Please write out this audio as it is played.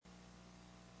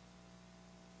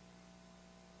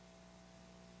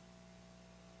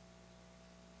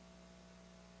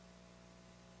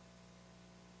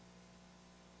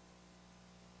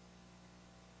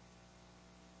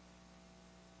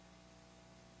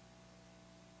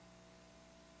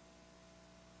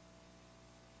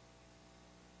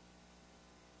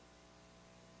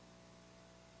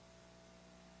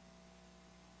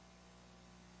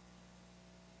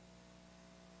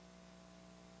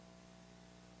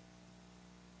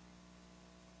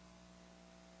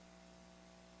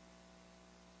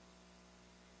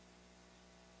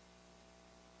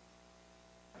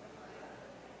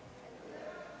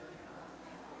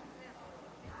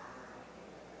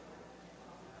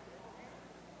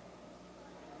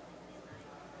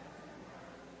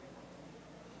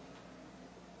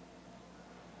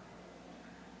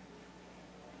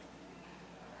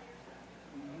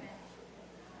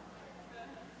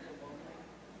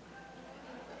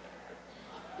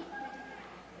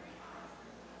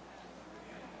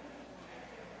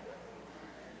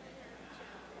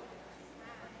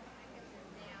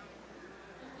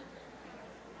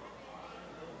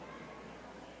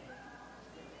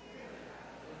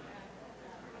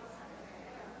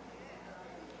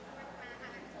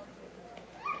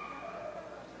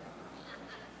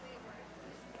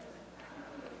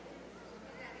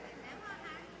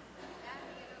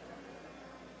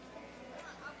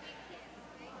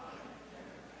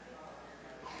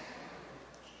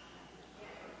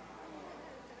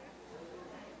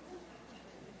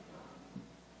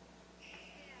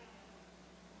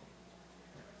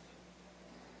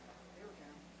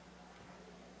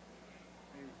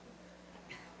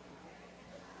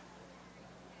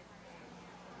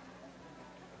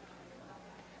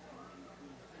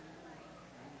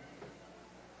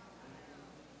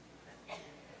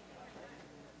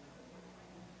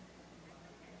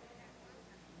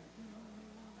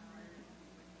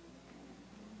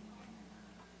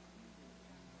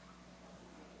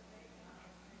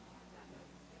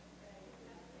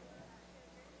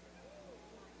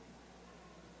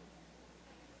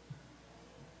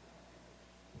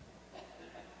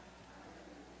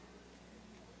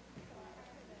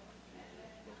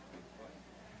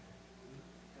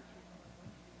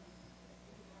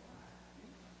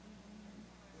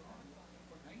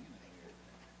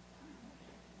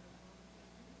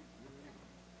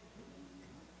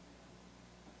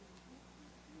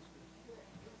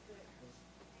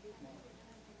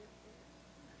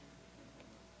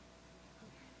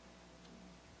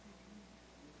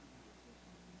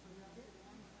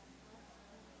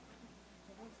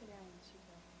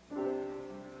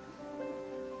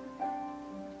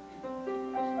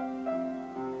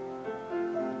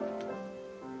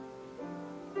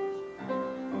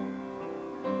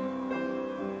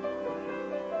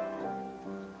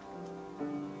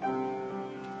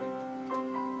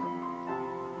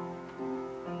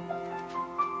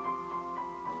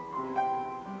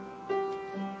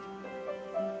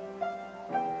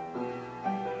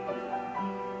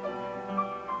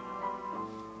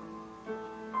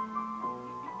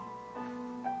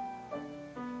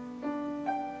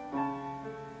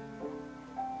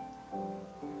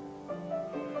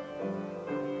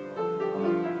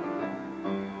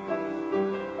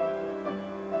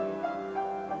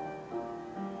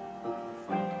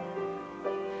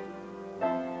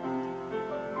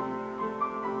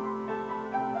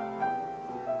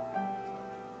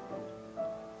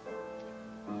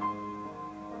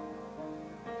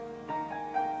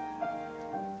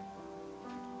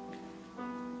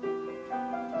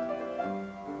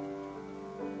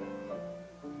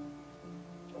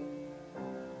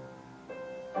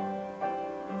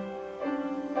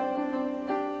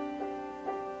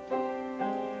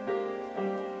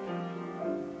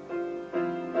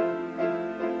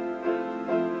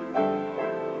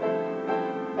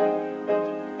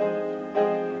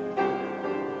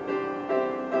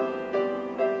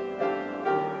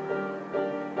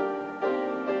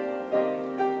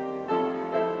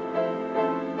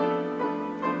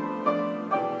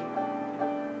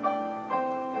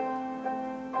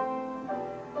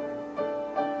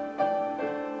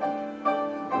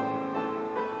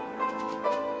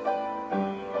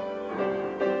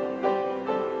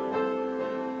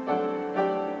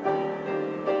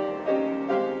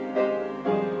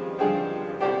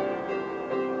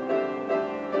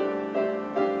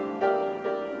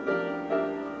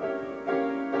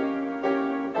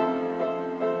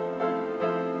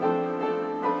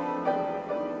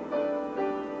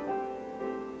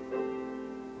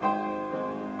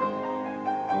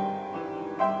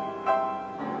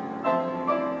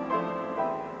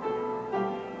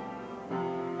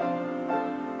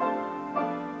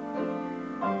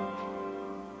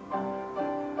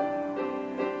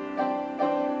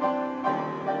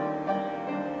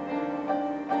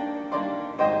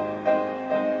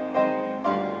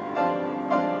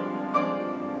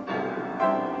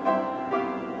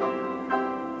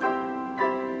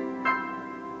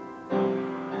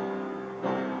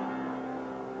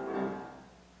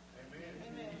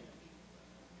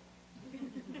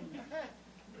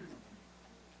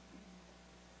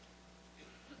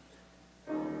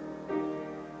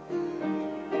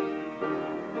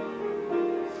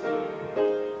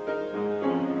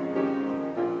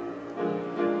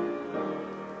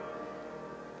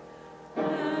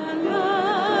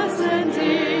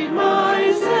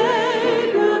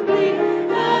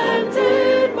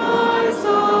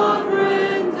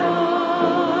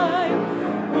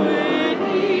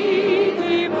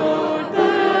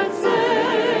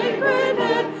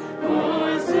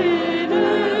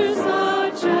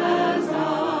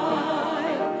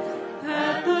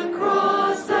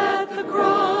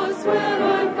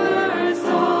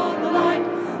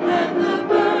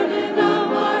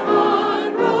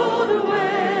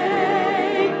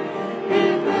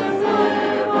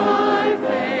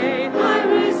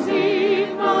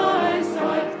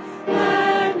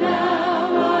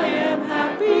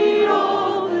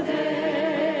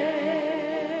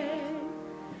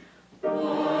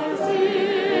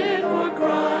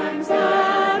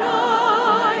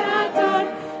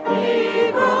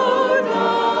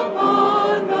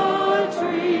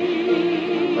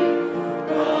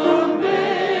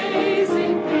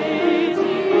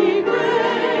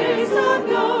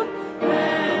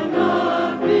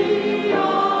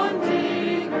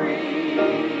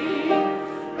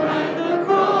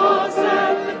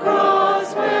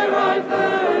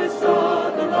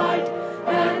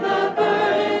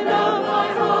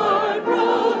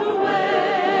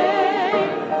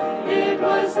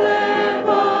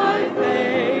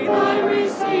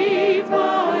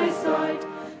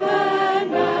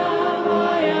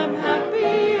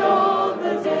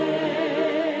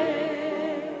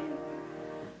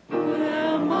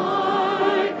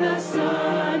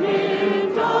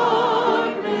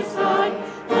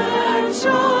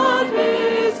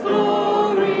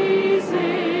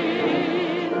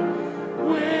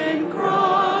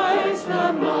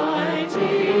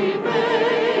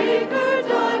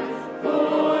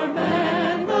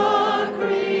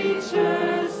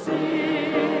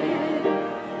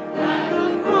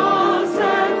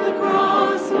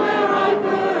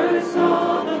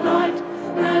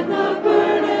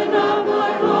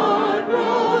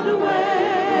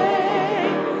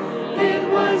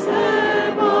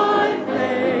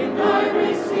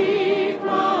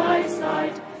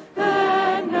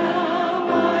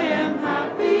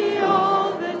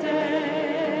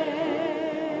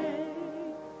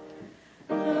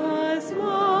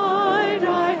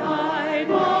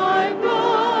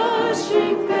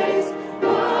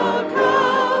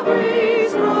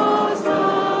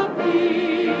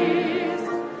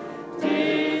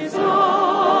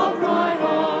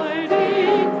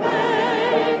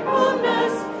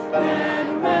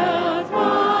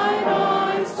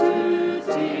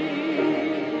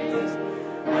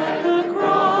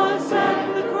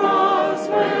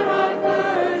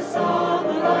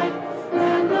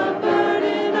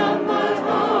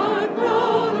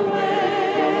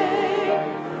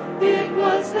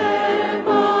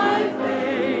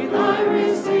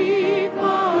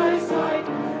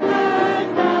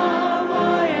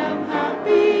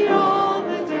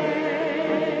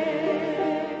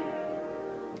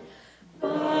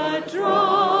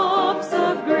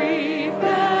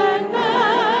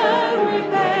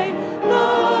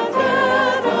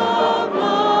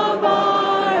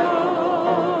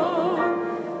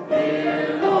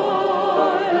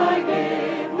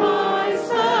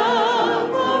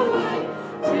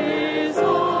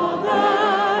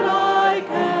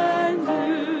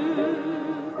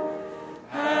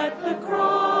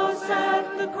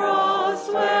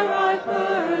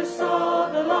first saw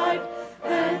the light,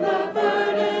 and the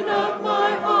burden of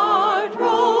my heart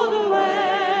rolled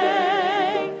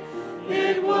away.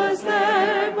 It was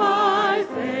there by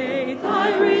faith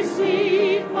I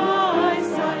received my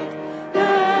sight,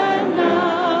 and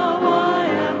now I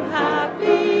am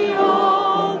happy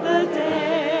all the day.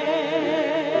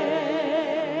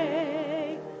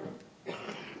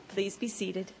 Please be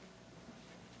seated.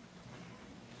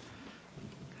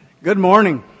 Good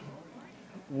morning.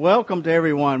 Welcome to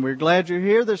everyone. We're glad you're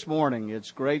here this morning.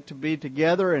 It's great to be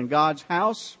together in God's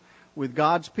house with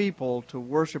God's people to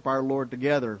worship our Lord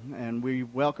together. And we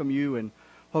welcome you and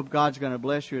hope God's going to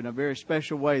bless you in a very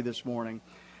special way this morning.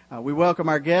 We welcome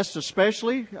our guests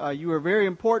especially. You are very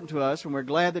important to us, and we're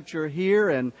glad that you're here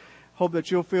and hope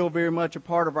that you'll feel very much a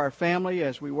part of our family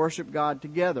as we worship God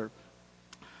together.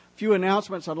 A few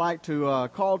announcements I'd like to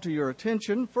call to your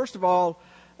attention. First of all,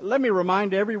 let me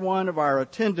remind everyone of our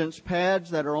attendance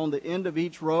pads that are on the end of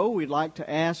each row. We'd like to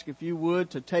ask if you would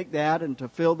to take that and to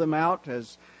fill them out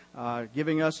as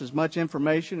giving us as much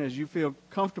information as you feel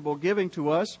comfortable giving to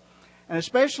us. And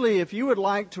especially if you would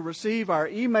like to receive our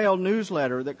email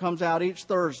newsletter that comes out each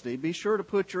Thursday, be sure to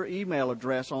put your email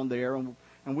address on there, and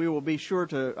we will be sure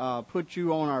to put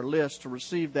you on our list to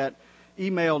receive that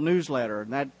email newsletter.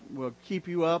 And that will keep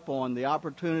you up on the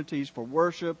opportunities for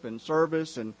worship and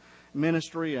service and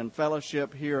ministry and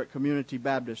fellowship here at Community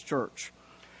Baptist Church.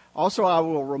 Also, I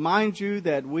will remind you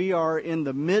that we are in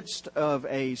the midst of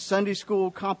a Sunday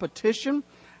school competition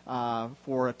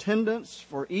for attendance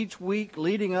for each week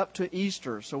leading up to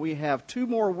Easter. So we have 2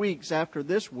 more weeks after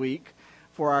this week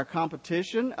for our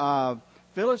competition.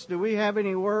 Phyllis, do we have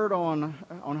any word on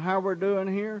how we're doing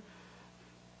here?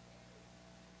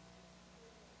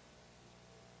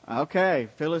 Okay,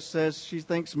 Phyllis says she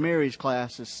thinks Mary's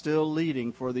class is still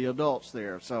leading for the adults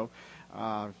there. So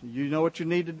you know what you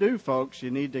need to do, folks.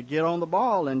 You need to get on the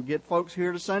ball and get folks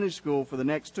here to Sunday school for the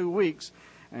next 2 weeks.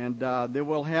 And then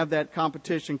we'll have that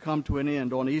competition come to an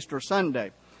end on Easter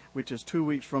Sunday, which is 2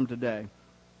 weeks from today.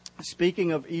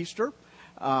 Speaking of Easter,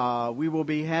 we will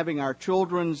be having our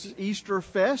Children's Easter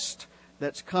Fest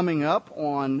that's coming up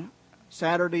on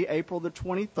Saturday, April the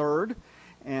 23rd.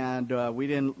 And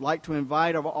we'd like to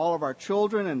invite all of our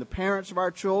children and the parents of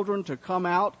our children to come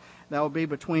out. That will be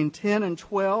between 10 and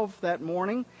 12 that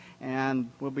morning. And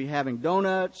we'll be having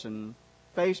donuts and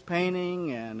face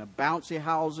painting and bouncy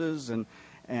houses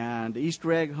and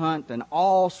Easter egg hunt and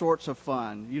all sorts of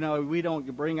fun. You know, we don't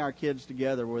bring our kids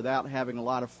together without having a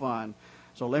lot of fun.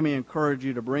 So let me encourage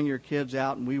you to bring your kids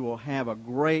out, and we will have a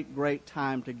great, great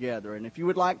time together. And if you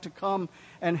would like to come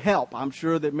and help, I'm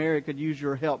sure that Mary could use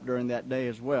your help during that day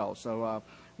as well. So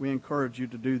we encourage you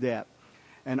to do that.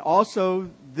 And also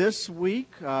this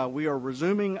week, we are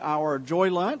resuming our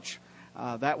Joy Lunch.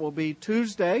 That will be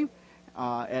Tuesday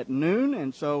at noon.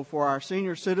 And so for our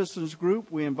senior citizens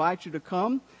group, we invite you to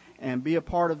come and be a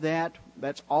part of that.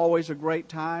 That's always a great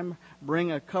time.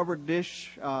 Bring a covered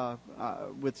dish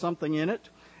with something in it,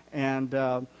 and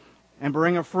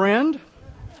bring a friend.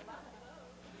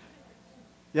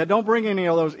 Yeah, don't bring any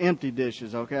of those empty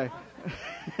dishes, okay?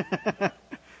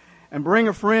 And bring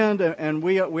a friend, and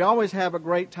we always have a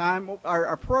great time.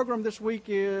 Our program this week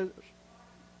is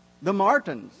the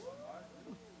Martins,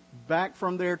 back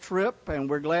from their trip, and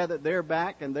we're glad that they're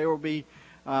back, and they will be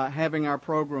having our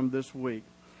program this week.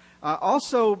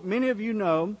 Also, many of you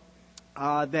know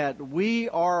that we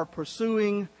are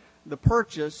pursuing the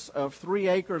purchase of 3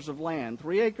 acres of land.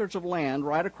 3 acres of land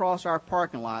right across our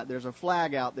parking lot. There's a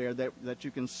flag out there that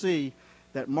you can see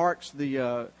that marks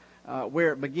the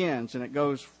where it begins, and it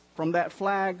goes from that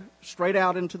flag straight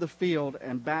out into the field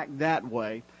and back that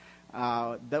way.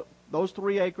 Those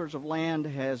 3 acres of land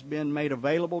has been made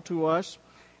available to us,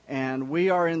 and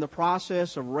we are in the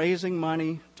process of raising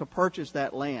money to purchase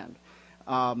that land.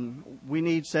 We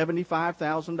need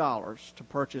 $75,000 to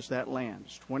purchase that land.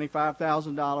 It's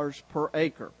 $25,000 per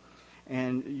acre.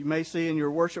 And you may see in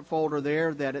your worship folder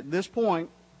there that at this point,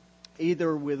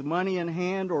 either with money in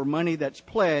hand or money that's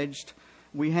pledged,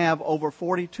 we have over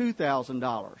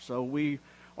 $42,000. So we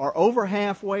are over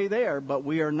halfway there, but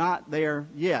we are not there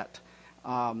yet.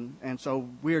 And so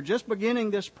we are just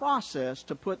beginning this process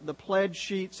to put the pledge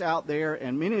sheets out there,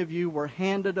 and many of you were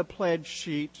handed a pledge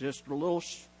sheet, just a little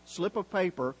slip of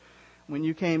paper when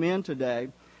you came in today,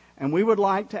 and we would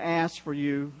like to ask for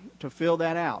you to fill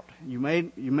that out. You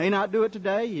may not do it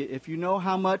today. If you know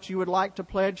how much you would like to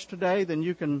pledge today, then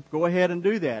you can go ahead and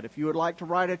do that. If you would like to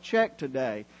write a check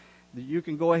today, you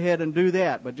can go ahead and do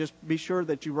that, but just be sure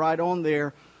that you write on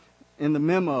there in the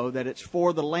memo that it's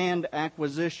for the land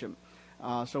acquisition.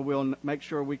 So we'll make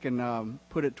sure we can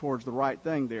put it towards the right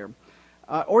thing there.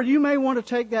 Or you may want to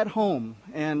take that home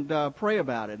and pray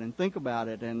about it and think about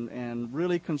it and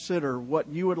really consider what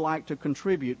you would like to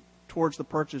contribute towards the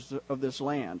purchase of this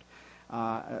land.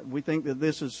 We think that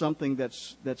this is something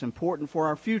that's important for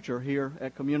our future here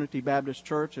at Community Baptist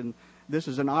Church, and this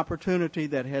is an opportunity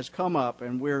that has come up,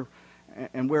 and we're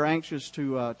anxious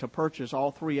to purchase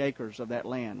all 3 acres of that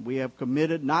land. We have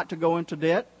committed not to go into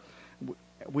debt,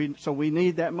 so we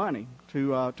need that money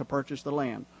to purchase the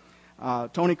land.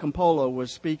 Tony Campolo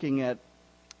was speaking at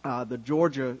the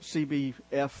Georgia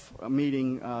CBF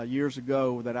meeting years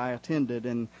ago that I attended,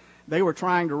 and they were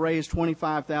trying to raise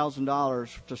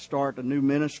 $25,000 to start a new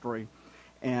ministry.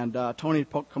 And Tony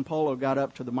Campolo got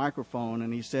up to the microphone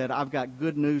and he said, "I've got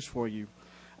good news for you.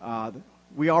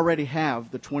 We already have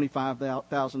the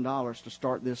 $25,000 to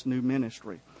start this new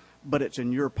ministry, but it's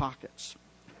in your pockets."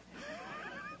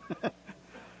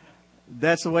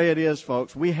 That's the way it is,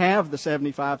 folks. We have the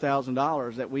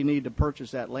 $75,000 that we need to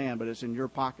purchase that land, but it's in your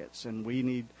pockets, and we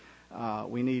need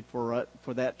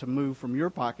for that to move from your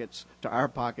pockets to our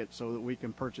pockets so that we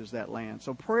can purchase that land.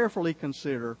 So prayerfully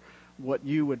consider what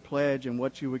you would pledge and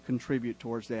what you would contribute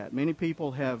towards that. Many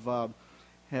people have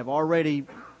already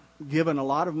given a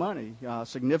lot of money,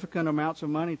 significant amounts of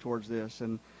money towards this,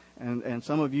 and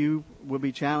some of you will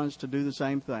be challenged to do the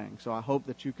same thing. So I hope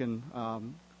that you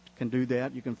can do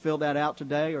that. You can fill that out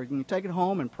today, or you can take it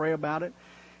home and pray about it,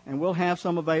 and we'll have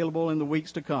some available in the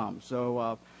weeks to come.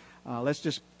 So let's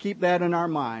just keep that in our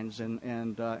minds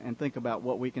and think about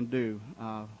what we can do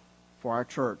for our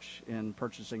church in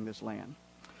purchasing this land.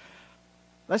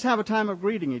 Let's have a time of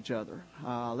greeting each other.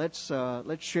 Let's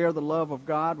share the love of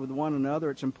God with one another.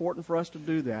 It's important for us to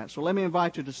do that. So let me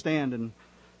invite you to stand and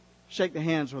shake the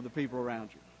hands of the people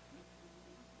around you.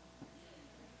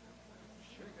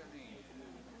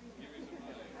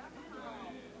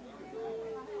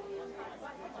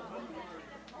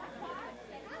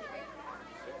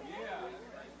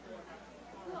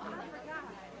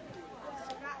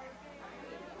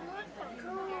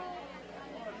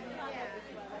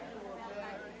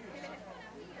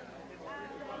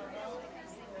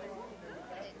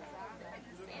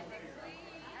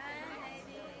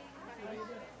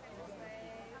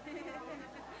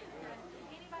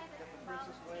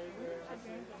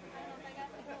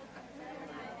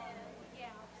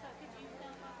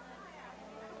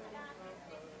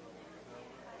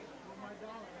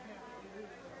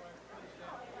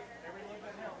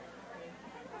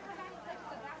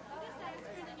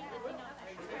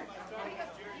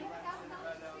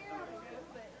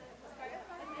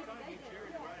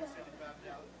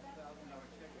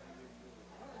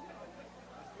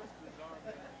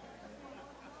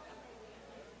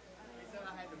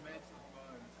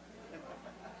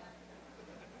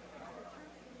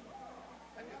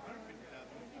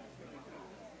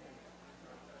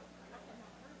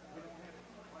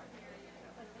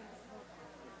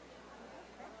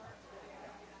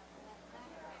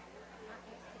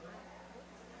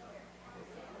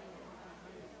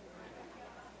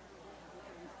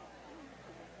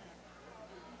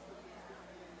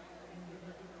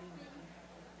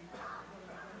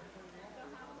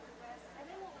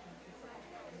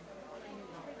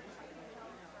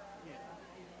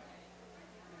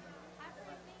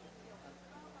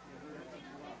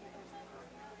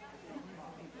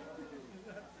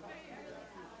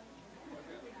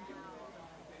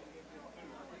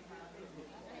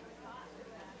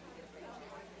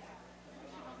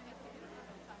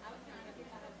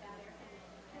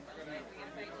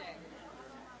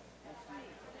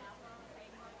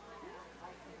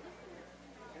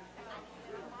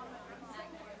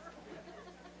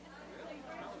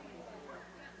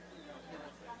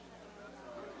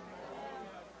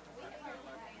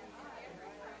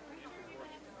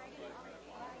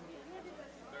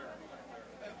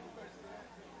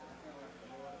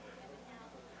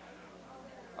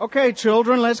 Okay,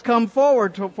 children, let's come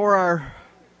forward for our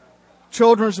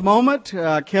children's moment.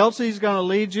 Kelsey's going to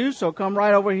lead you, so come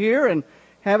right over here and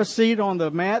have a seat on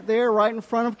the mat there right in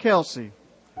front of Kelsey.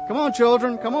 Come on,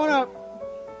 children, come on up.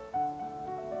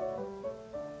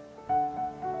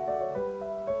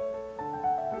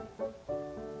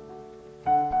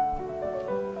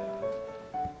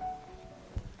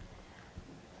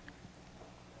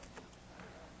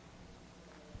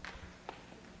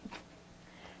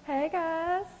 Hey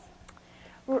guys.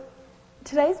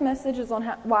 Today's message is on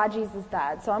why Jesus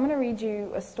died. So I'm going to read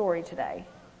you a story today.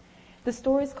 The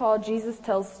story is called Jesus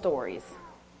Tells Stories.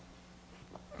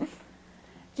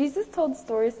 Jesus told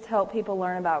stories to help people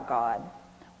learn about God.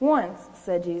 Once,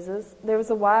 said Jesus, there was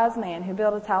a wise man who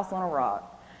built his house on a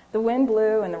rock. The wind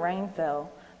blew and the rain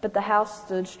fell, but the house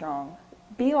stood strong.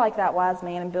 Be like that wise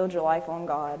man and build your life on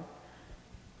God.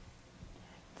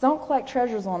 Don't collect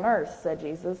treasures on earth, said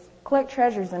Jesus. Collect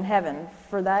treasures in heaven,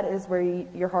 for that is where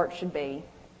your heart should be.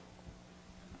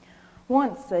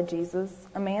 Once, said Jesus,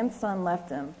 a man's son left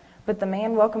him, but the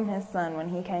man welcomed his son when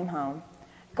he came home.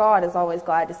 God is always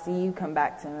glad to see you come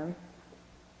back to him.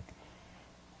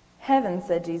 Heaven,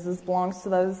 said Jesus, belongs to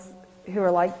those who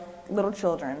are like little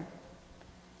children.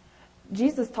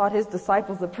 Jesus taught his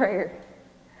disciples a prayer.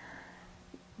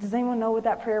 Does anyone know what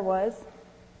that prayer was?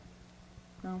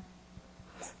 No.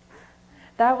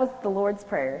 That was the Lord's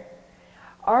Prayer.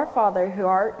 Our Father, who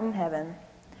art in heaven,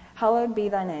 hallowed be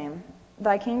thy name.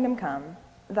 Thy kingdom come.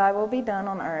 Thy will be done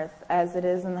on earth as it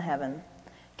is in the heaven.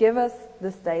 Give us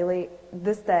this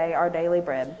day our daily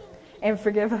bread, and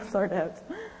forgive us our debts.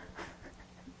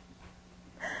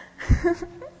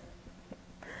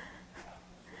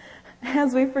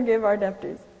 As we forgive our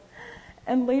debtors.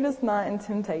 And lead us not into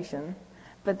temptation,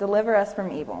 but deliver us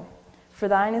from evil. For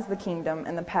thine is the kingdom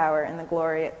and the power and the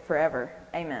glory forever.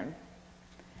 Amen.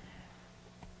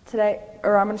 Today,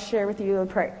 I'm going to share with you a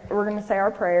prayer. We're going to say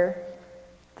our prayer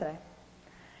today.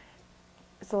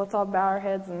 So let's all bow our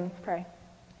heads and pray.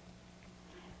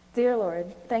 Dear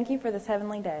Lord, thank you for this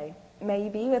heavenly day. May you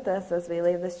be with us as we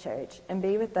leave this church and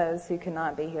be with those who could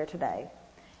not be here today.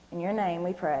 In your name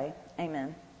we pray.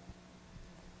 Amen.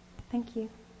 Thank you.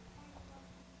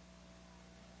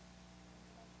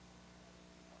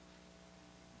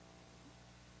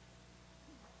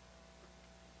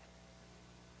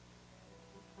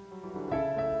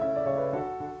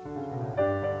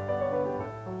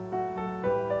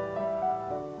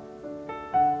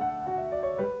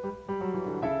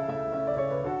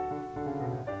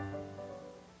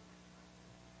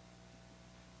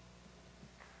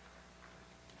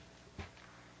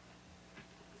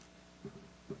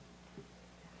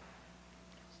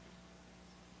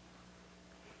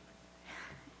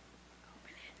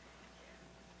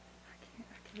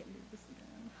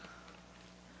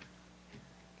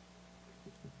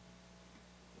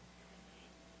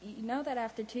 You know that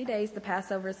after 2 days the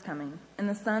Passover is coming, and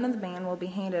the Son of Man will be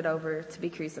handed over to be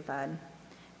crucified.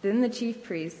 Then the chief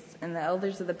priests and the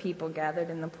elders of the people gathered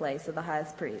in the place of the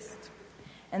highest priest,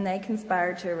 and they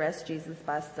conspired to arrest Jesus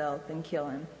by stealth and kill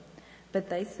him. But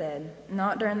they said,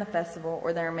 "Not during the festival,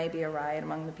 or there may be a riot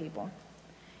among the people."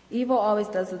 Evil always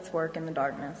does its work in the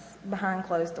darkness, behind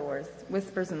closed doors,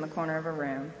 whispers in the corner of a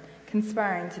room,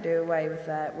 conspiring to do away with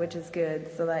that which is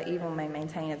good so that evil may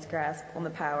maintain its grasp on the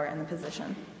power and the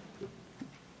position.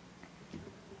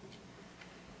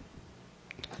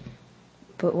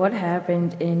 But what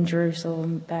happened in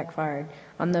Jerusalem backfired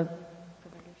on the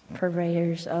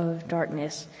purveyors of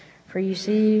darkness. For you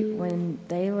see, when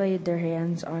they laid their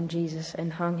hands on Jesus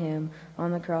and hung him on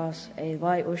the cross, a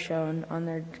light was shown on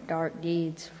their dark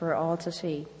deeds for all to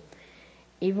see.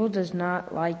 Evil does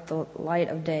not like the light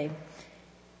of day.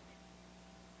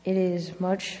 It is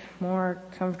much more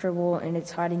comfortable in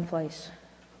its hiding place.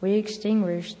 We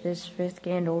extinguish this fifth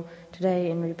candle today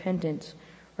in repentance,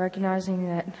 recognizing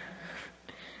that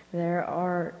there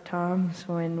are times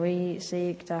when we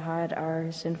seek to hide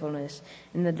our sinfulness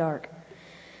in the dark,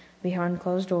 behind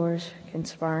closed doors,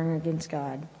 conspiring against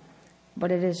God.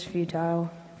 But it is futile,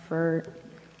 for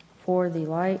the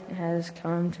light has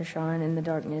come to shine in the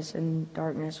darkness, and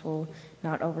darkness will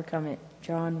not overcome it.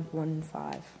 John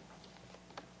 1:5.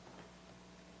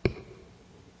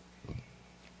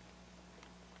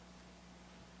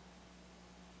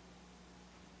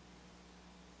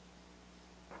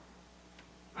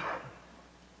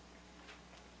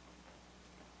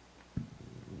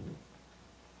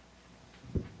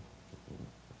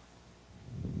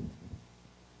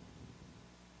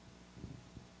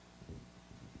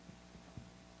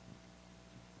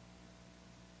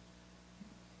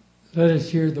 Let us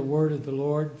hear the word of the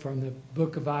Lord from the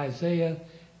book of Isaiah,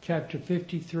 chapter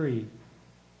 53.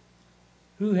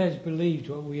 Who has believed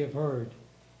what we have heard,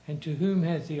 and to whom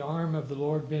has the arm of the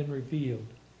Lord been revealed?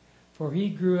 For he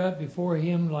grew up before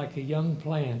him like a young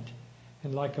plant,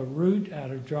 and like a root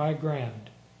out of dry ground.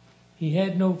 He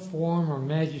had no form or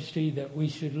majesty that we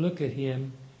should look at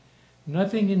him,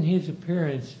 nothing in his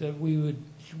appearance that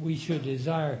we should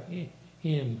desire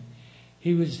him.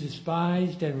 He was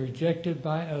despised and rejected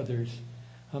by others,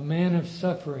 a man of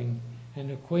suffering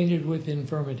and acquainted with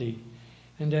infirmity.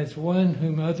 And as one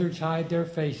whom others hide their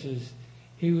faces,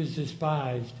 he was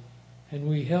despised, and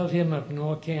we held him of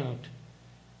no account.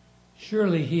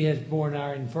 Surely he has borne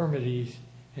our infirmities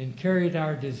and carried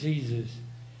our diseases.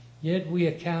 Yet we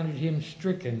accounted him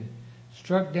stricken,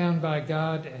 struck down by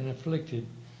God and afflicted.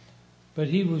 But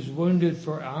he was wounded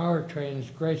for our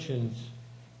transgressions,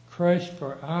 crushed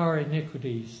for our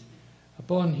iniquities.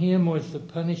 Upon him was the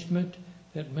punishment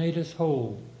that made us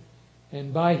whole,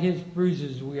 and by his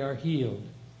bruises we are healed.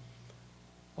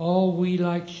 All we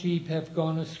like sheep have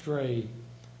gone astray.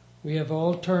 We have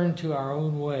all turned to our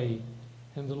own way,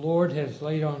 and the Lord has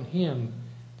laid on him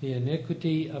the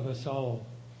iniquity of us all.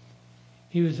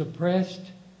 He was oppressed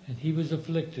and he was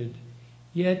afflicted,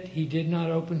 yet he did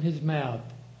not open his mouth.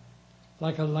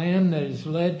 Like a lamb that is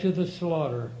led to the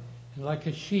slaughter, and like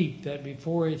a sheep that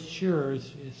before its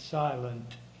shearers is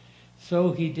silent,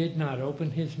 so he did not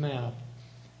open his mouth.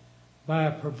 By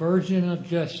a perversion of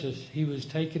justice he was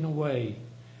taken away.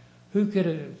 Who could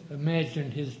have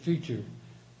imagined his future?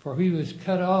 For he was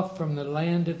cut off from the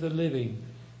land of the living,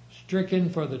 stricken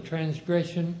for the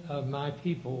transgression of my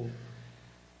people.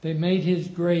 They made his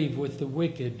grave with the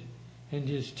wicked, and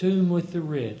his tomb with the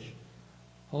rich,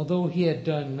 although he had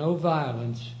done no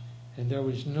violence, and there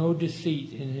was no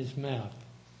deceit in his mouth.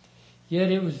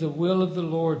 Yet it was the will of the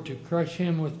Lord to crush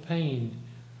him with pain.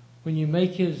 When you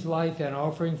make his life an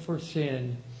offering for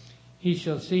sin, he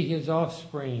shall see his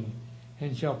offspring,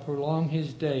 and shall prolong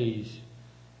his days.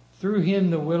 Through him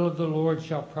the will of the Lord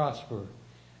shall prosper.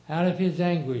 Out of his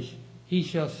anguish he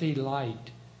shall see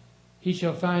light. He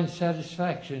shall find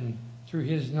satisfaction through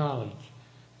his knowledge.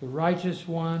 The righteous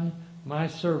one, my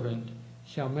servant,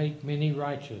 shall make many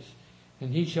righteous,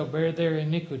 and he shall bear their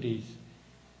iniquities.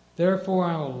 Therefore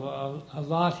I will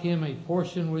allot him a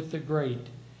portion with the great,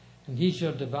 and he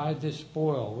shall divide the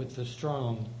spoil with the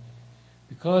strong.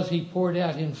 Because he poured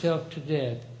out himself to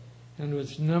death, and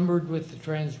was numbered with the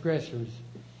transgressors,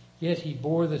 yet he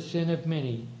bore the sin of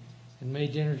many, and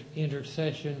made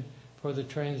intercession for the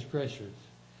transgressors.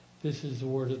 This is the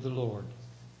word of the Lord.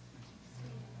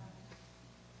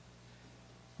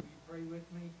 Will you pray with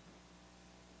me?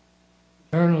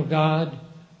 Eternal God,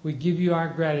 we give you our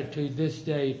gratitude this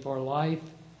day for life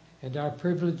and our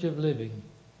privilege of living,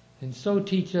 and so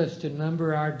teach us to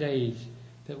number our days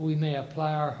that we may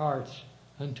apply our hearts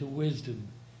unto wisdom.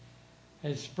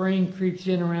 As spring creeps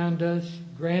in around us,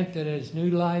 grant that as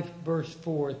new life bursts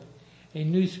forth, a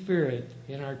new spirit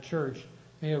in our church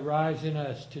may arise in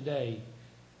us today.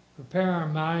 Prepare our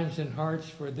minds and hearts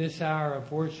for this hour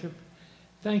of worship.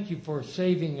 Thank you for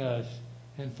saving us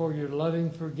and for your loving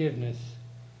forgiveness.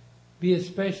 Be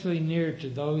especially near to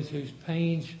those whose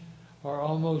pains are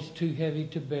almost too heavy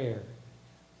to bear.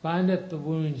 Bind up the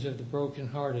wounds of the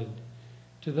brokenhearted.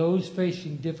 To those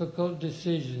facing difficult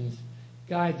decisions,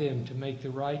 guide them to make the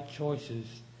right choices.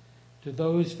 To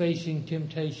those facing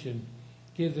temptation,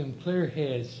 give them clear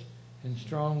heads and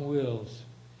strong wills.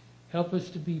 Help us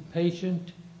to be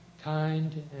patient,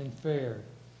 kind, and fair.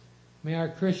 May our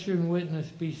Christian witness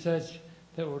be such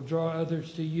that will draw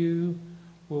others to you,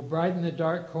 will brighten the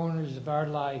dark corners of our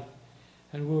life,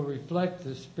 and will reflect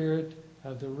the Spirit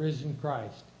of the risen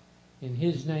Christ. In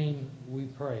his name we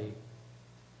pray.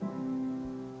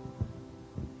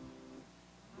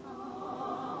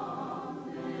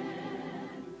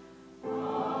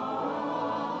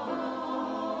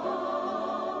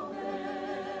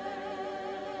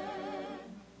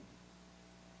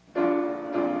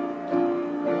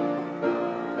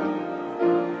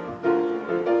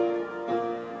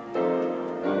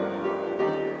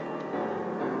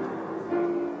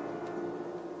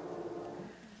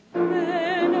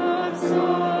 Men of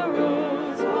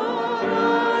sorrows, what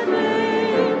are they?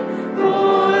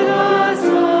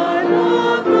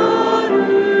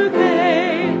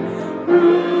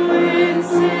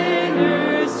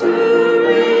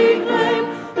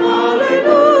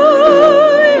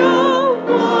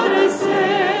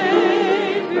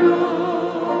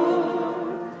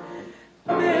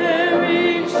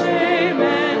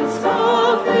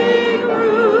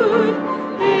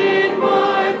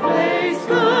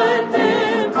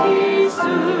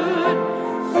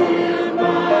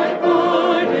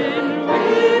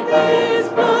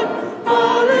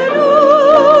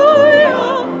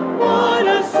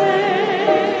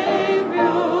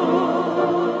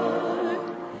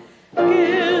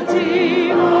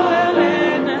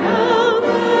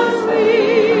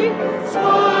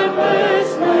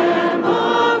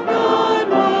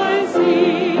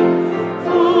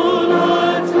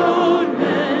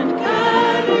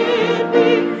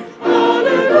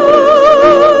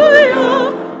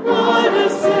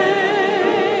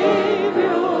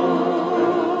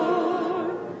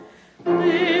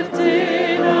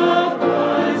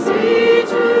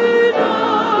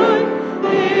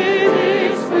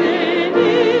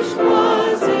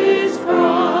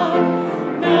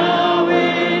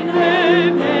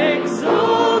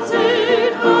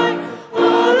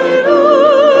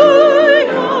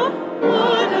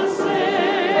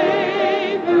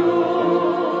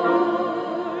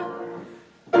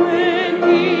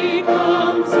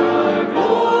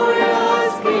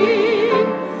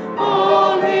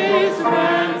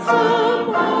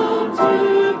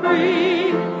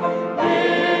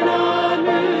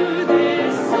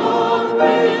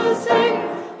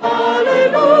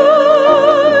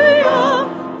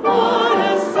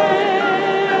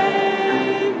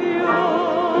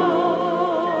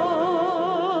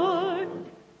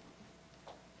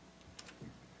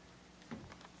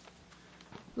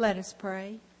 Let us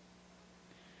pray.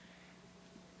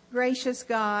 Gracious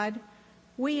God,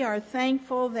 we are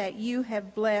thankful that you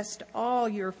have blessed all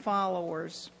your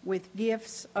followers with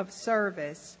gifts of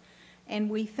service, and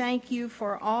we thank you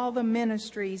for all the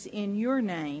ministries in your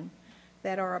name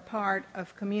that are a part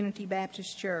of Community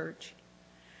Baptist Church.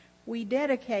 We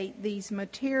dedicate these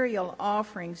material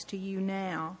offerings to you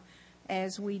now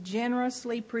as we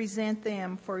generously present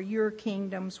them for your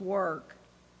kingdom's work.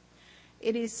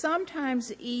 It is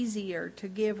sometimes easier to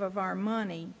give of our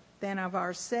money than of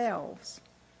ourselves.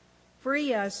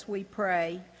 Free us, we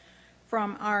pray,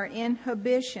 from our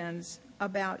inhibitions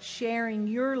about sharing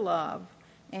your love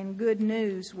and good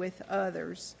news with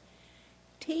others.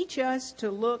 Teach us to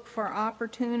look for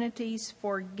opportunities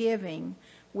for giving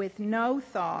with no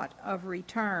thought of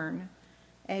return,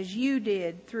 as you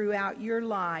did throughout your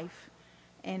life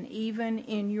and even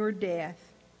in your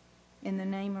death. In the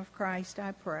name of Christ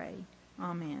I pray.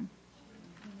 Amen.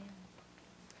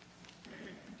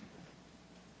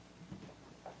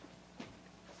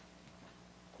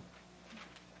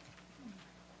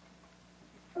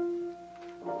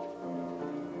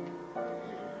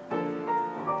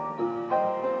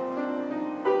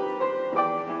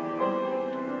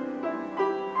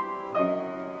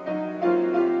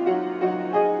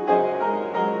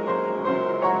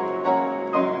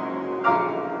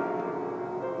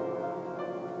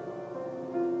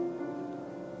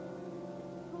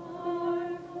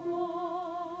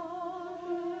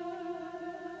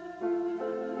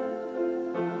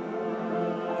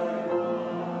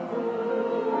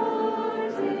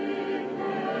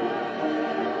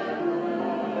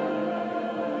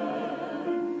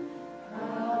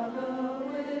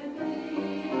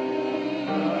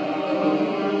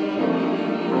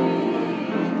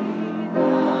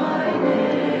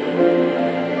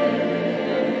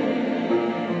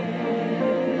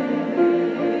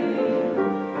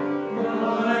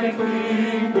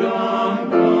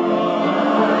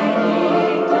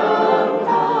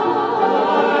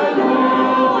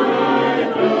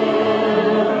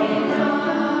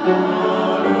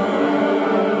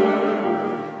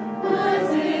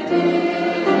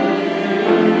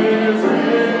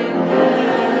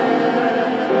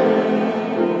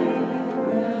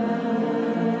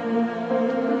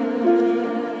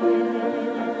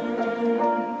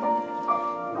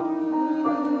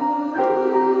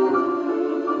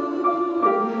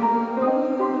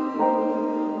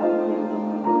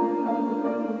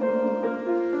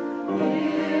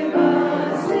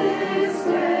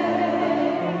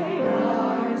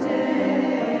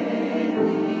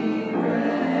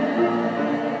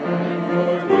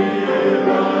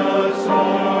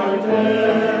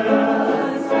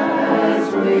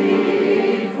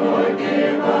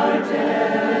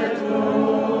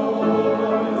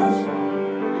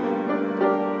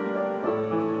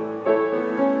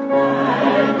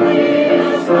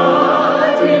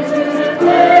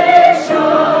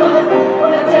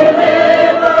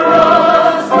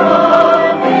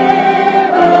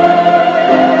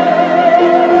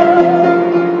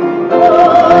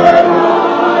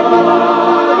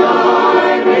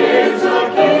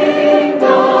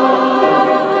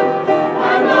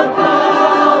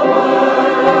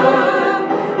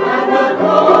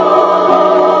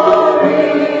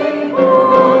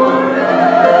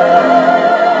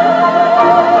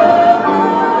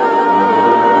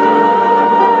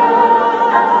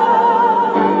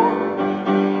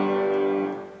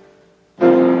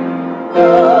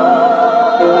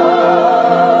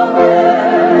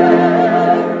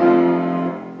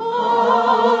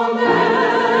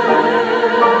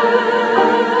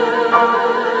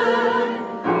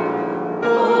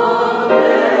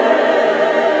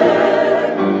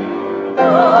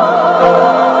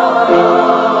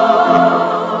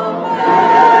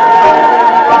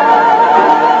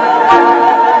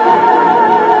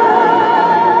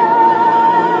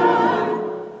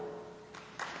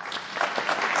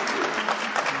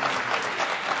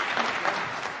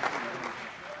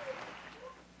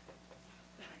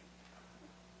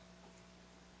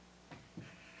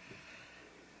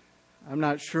 I'm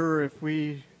not sure if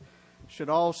we should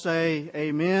all say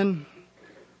amen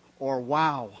or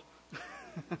wow.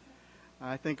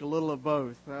 I think a little of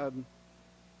both.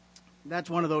 That's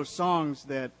one of those songs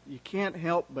that you can't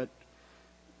help but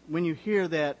when you hear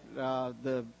that,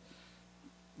 the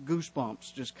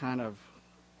goosebumps just kind of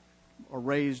are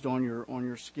raised on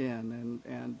your skin,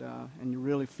 and you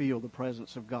really feel the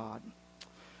presence of God.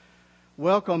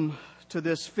 Welcome to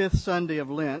this fifth Sunday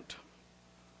of Lent,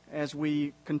 as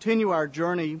we continue our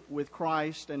journey with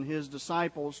Christ and His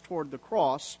disciples toward the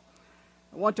cross.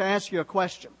 I want to ask you a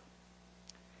question.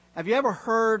 Have you ever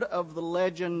heard of the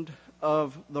legend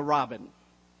of the robin.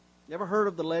 You ever heard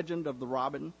of the legend of the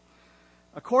robin?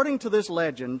 According to this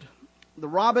legend, the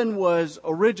robin was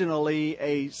originally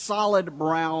a solid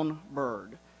brown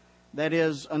bird. That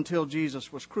is, until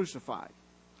Jesus was crucified.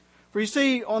 For you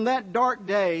see, on that dark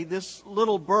day, this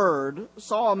little bird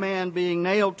saw a man being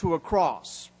nailed to a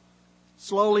cross,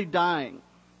 slowly dying.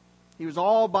 He was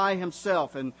all by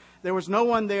himself, and there was no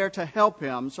one there to help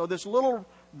him. So this little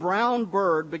brown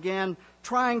bird began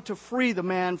trying to free the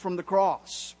man from the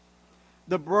cross.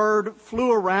 The bird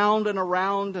flew around and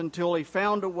around until he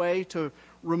found a way to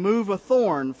remove a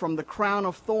thorn from the crown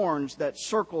of thorns that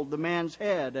circled the man's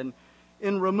head. And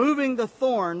in removing the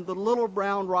thorn, the little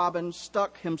brown robin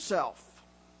stuck himself.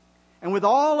 And with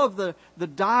all of the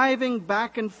diving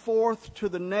back and forth to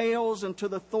the nails and to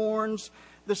the thorns,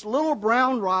 this little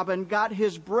brown robin got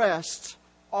his breast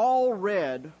all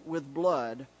red with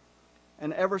blood.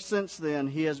 And ever since then,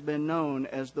 he has been known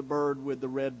as the bird with the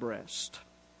red breast.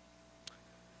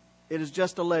 It is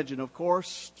just a legend, of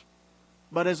course.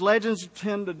 But as legends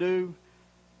tend to do,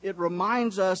 it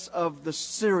reminds us of the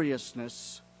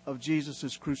seriousness of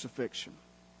Jesus' crucifixion.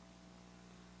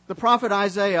 The prophet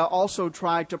Isaiah also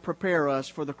tried to prepare us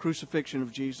for the crucifixion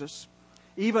of Jesus.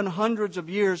 Even hundreds of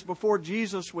years before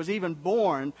Jesus was even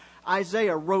born,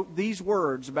 Isaiah wrote these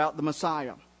words about the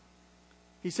Messiah.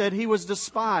 He said, "He was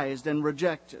despised and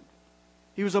rejected.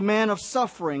 He was a man of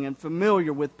suffering and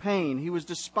familiar with pain. He was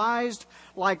despised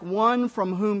like one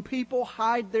from whom people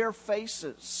hide their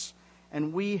faces,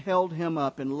 and we held him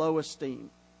up in low esteem.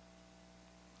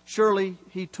 Surely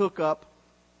he took up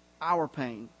our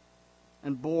pain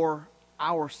and bore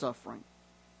our suffering.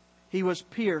 He was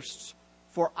pierced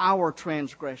for our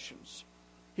transgressions.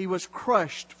 He was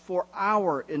crushed for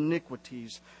our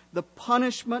iniquities. The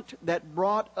punishment that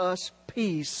brought us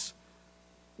peace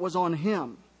was on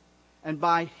him, and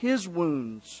by his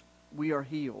wounds we are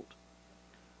healed.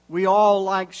 We all,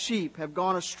 like sheep, have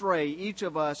gone astray. Each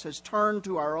of us has turned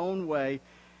to our own way,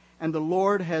 and the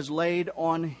Lord has laid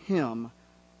on him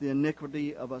the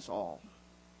iniquity of us all."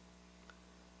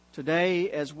 Today,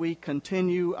 as we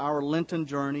continue our Lenten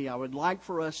journey, I would like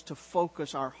for us to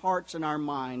focus our hearts and our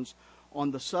minds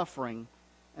on the suffering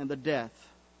and the death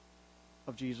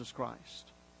of Jesus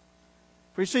Christ.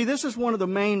 For you see, this is one of the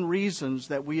main reasons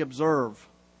that we observe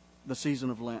the season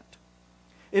of Lent.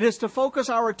 It is to focus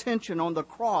our attention on the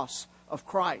cross of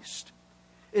Christ.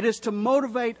 It is to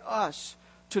motivate us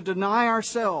to deny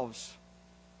ourselves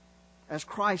as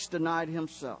Christ denied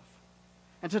himself,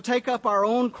 and to take up our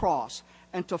own cross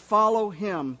and to follow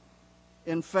him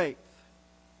in faith.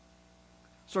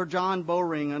 Sir John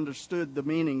Bowring understood the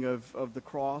meaning of the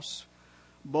cross.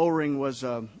 Bowring was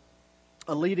a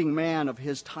leading man of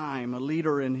his time, a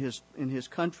leader in his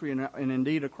country and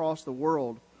indeed across the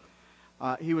world.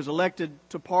 He was elected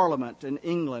to Parliament in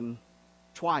England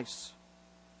twice.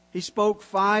 He spoke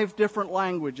 5 different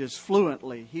languages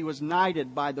fluently. He was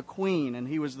knighted by the Queen, and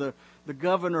he was the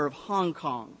governor of Hong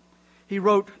Kong. He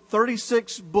wrote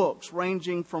 36 books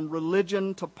ranging from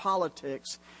religion to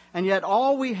politics, and yet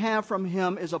all we have from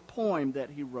him is a poem that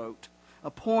he wrote, a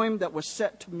poem that was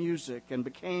set to music and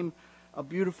became a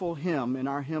beautiful hymn in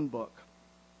our hymn book.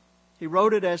 He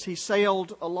wrote it as he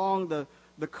sailed along the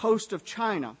coast of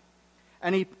China,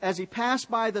 and as he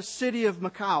passed by the city of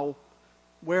Macau,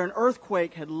 where an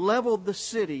earthquake had leveled the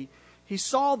city, he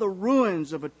saw the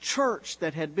ruins of a church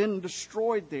that had been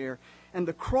destroyed there, and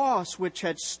the cross which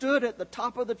had stood at the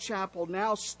top of the chapel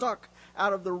now stuck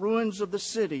out of the ruins of the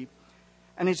city.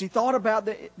 And as he thought about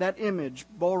that image,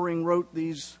 Bowring wrote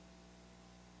these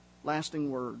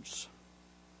lasting words: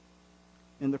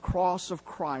 "In the cross of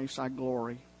Christ I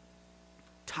glory,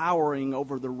 towering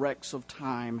over the wrecks of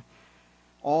time.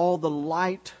 All the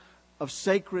light of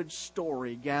sacred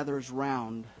story gathers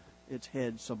round its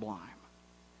head sublime."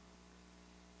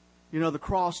 You know, the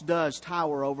cross does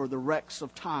tower over the wrecks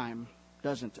of time,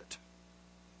 doesn't it?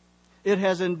 It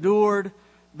has endured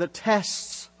the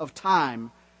tests of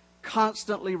time,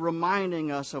 constantly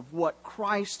reminding us of what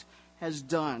Christ has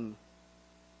done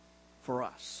for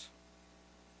us.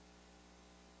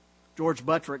 George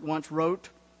Buttrick once wrote,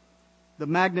 "The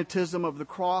magnetism of the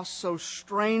cross so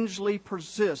strangely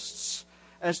persists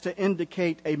as to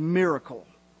indicate a miracle.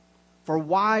 For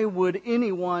why would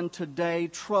anyone today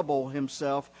trouble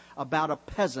himself about a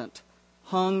peasant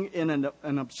hung in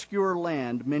an obscure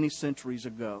land many centuries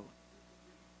ago?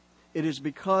 It is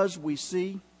because we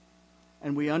see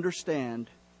and we understand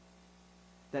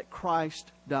that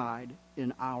Christ died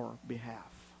in our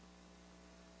behalf.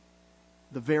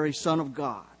 The very Son of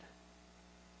God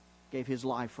gave his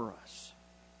life for us."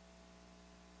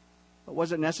 But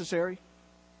was it necessary?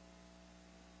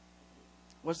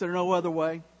 Was there no other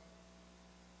way?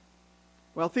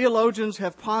 Well, theologians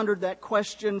have pondered that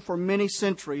question for many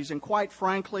centuries, and quite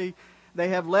frankly, they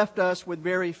have left us with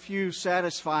very few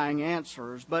satisfying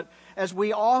answers. But as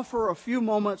we offer a few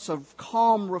moments of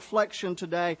calm reflection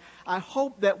today, I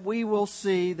hope that we will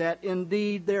see that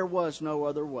indeed there was no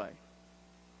other way.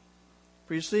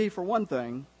 For you see, for one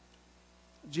thing,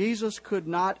 Jesus could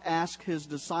not ask his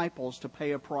disciples to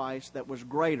pay a price that was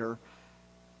greater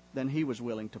than he was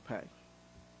willing to pay.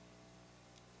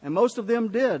 And most of them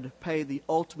did pay the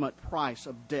ultimate price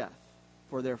of death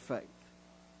for their faith.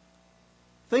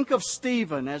 Think of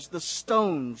Stephen as the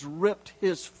stones ripped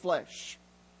his flesh,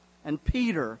 and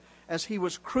Peter as he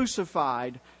was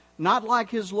crucified, not like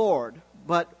his Lord,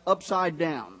 but upside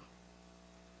down.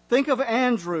 Think of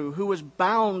Andrew, who was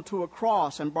bound to a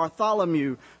cross, and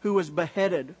Bartholomew, who was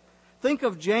beheaded. Think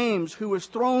of James, who was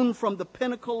thrown from the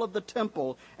pinnacle of the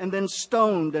temple and then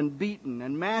stoned and beaten,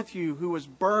 and Matthew, who was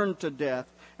burned to death,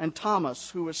 and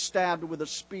Thomas, who was stabbed with a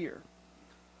spear.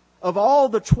 Of all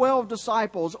the 12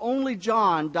 disciples, only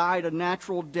John died a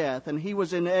natural death, and he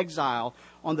was in exile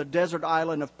on the desert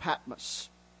island of Patmos.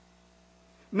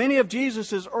 Many of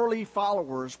Jesus' early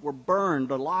followers were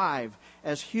burned alive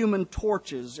as human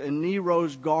torches in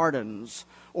Nero's gardens,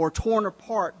 or torn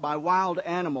apart by wild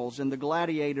animals in the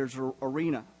gladiators'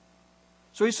 arena.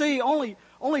 So you see,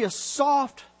 only a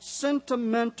soft,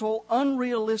 sentimental,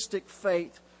 unrealistic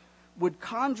faith would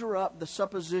conjure up the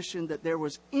supposition that there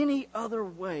was any other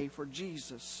way for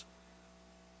Jesus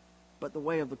but the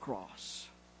way of the cross.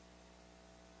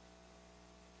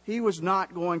 He was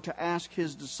not going to ask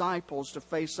his disciples to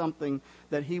face something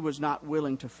that he was not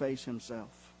willing to face himself.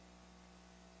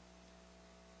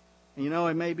 And you know,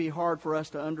 it may be hard for us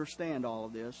to understand all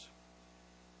of this,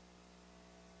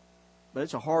 but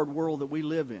it's a hard world that we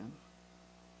live in.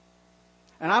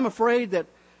 And I'm afraid that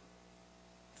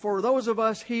for those of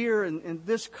us here in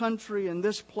this country, in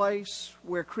this place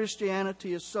where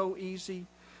Christianity is so easy,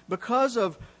 because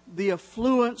of the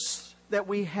affluence that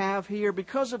we have here,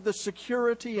 because of the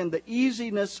security and the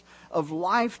easiness of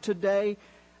life today,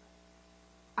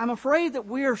 I'm afraid that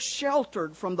we are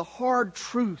sheltered from the hard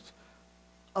truth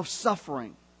of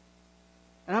suffering.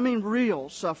 And I mean real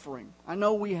suffering. I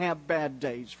know we have bad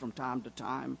days from time to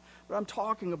time, but I'm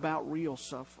talking about real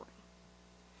suffering.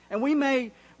 And we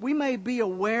may be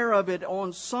aware of it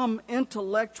on some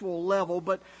intellectual level,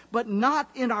 but not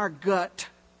in our gut.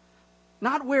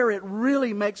 Not where it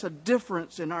really makes a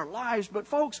difference in our lives. But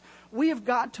folks, we have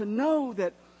got to know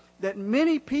that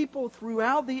many people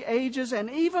throughout the ages and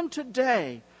even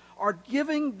today are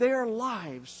giving their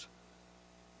lives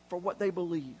for what they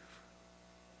believe.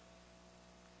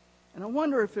 And I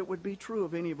wonder if it would be true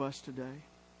of any of us today.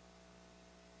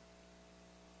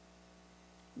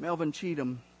 Melvin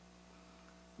Cheatham,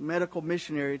 medical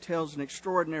missionary, tells an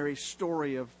extraordinary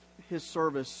story of his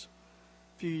service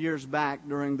a few years back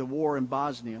during the war in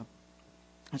Bosnia.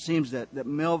 It seems that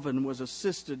Melvin was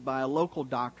assisted by a local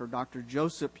doctor, Dr.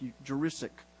 Joseph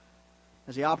Jurisic,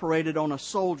 as he operated on a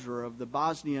soldier of the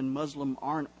Bosnian Muslim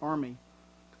army.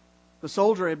 The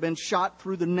soldier had been shot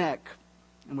through the neck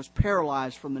and was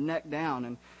paralyzed from the neck down.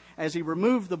 And as he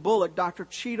removed the bullet, Dr.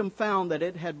 Cheatham found that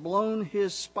it had blown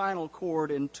his spinal cord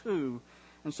in two.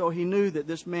 And so he knew that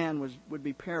this man would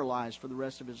be paralyzed for the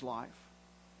rest of his life.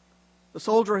 The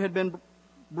soldier had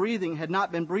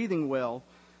not been breathing well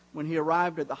when he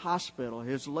arrived at the hospital.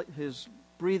 His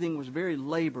breathing was very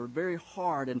labored, very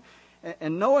hard.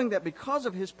 And knowing that because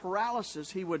of his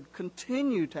paralysis he would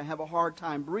continue to have a hard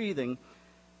time breathing,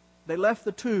 they left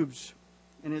the tubes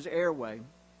in his airway,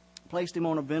 placed him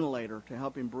on a ventilator to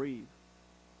help him breathe.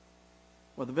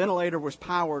 Well, the ventilator was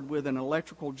powered with an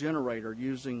electrical generator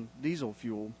using diesel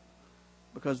fuel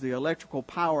because the electrical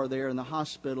power there in the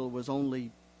hospital was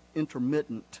only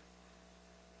intermittent.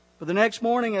 But the next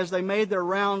morning, as they made their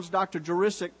rounds, Dr.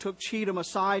 Jurisic took Cheatham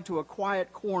aside to a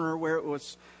quiet corner where it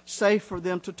was safe for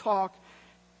them to talk,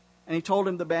 and he told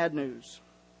him the bad news.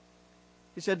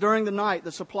 He said, during the night,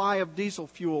 the supply of diesel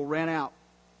fuel ran out.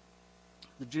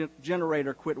 The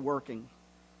generator quit working.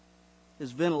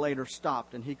 His ventilator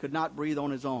stopped, and he could not breathe on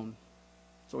his own,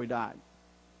 so he died.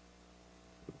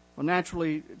 Well,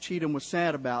 naturally, Cheatham was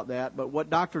sad about that, but what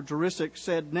Dr. Jurisic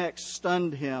said next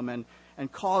stunned him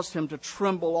and caused him to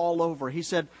tremble all over. He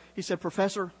said,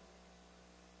 Professor,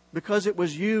 because it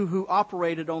was you who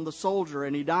operated on the soldier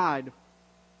and he died,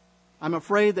 I'm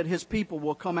afraid that his people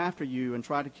will come after you and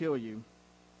try to kill you.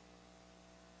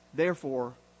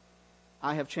 Therefore,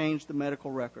 I have changed the medical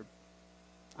record.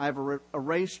 I have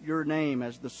erased your name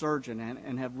as the surgeon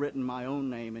and have written my own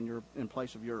name in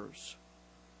place of yours.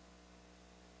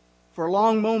 For a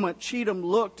long moment, Cheatham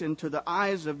looked into the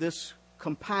eyes of this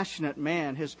compassionate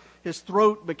man. His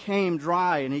throat became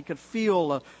dry, and he could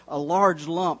feel a large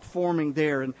lump forming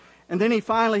there. And then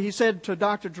he said to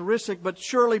Dr. Jurisic, "But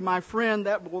surely, my friend,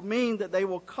 that will mean that they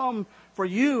will come for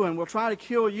you and will try to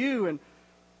kill you."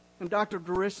 And Dr.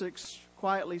 Jurisic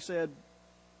quietly said,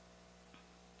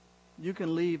 "You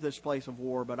can leave this place of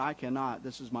war, but I cannot.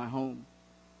 This is my home.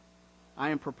 I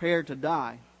am prepared to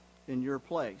die in your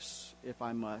place if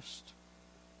I must,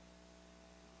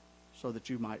 so that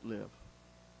you might live."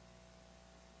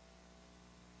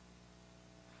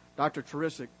 Dr.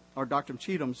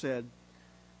 Cheatham said,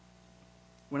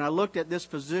 "When I looked at this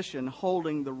physician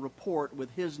holding the report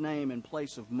with his name in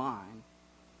place of mine,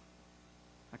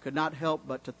 I could not help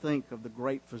but to think of the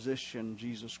great physician,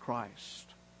 Jesus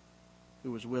Christ,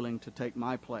 who was willing to take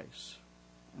my place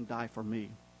and die for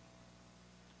me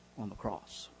on the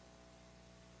cross."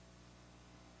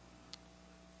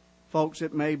 Folks,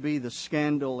 it may be the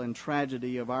scandal and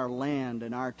tragedy of our land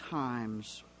and our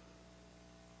times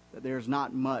that there's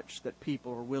not much that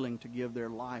people are willing to give their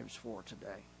lives for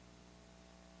today.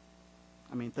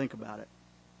 I mean, think about it.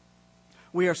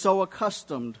 We are so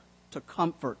accustomed to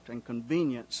comfort and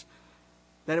convenience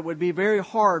that it would be very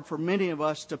hard for many of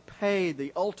us to pay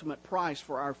the ultimate price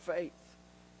for our faith.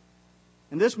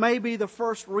 And this may be the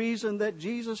first reason that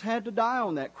Jesus had to die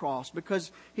on that cross,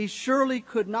 because he surely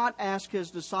could not ask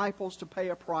his disciples to pay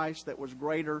a price that was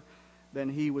greater than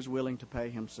he was willing to pay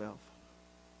himself.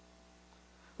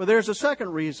 But there's a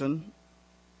second reason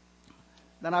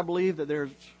that I believe that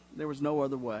there was no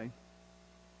other way.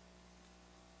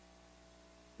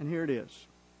 And here it is.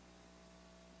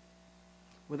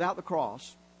 Without the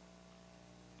cross,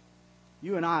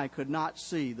 you and I could not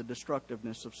see the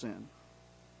destructiveness of sin.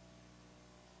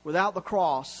 Without the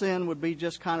cross, sin would be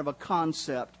just kind of a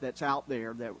concept that's out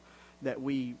there that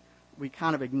we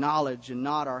kind of acknowledge and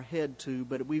nod our head to,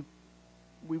 but we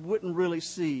wouldn't really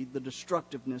see the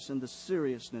destructiveness and the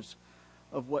seriousness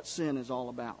of what sin is all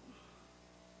about.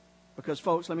 Because,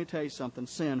 folks, let me tell you something.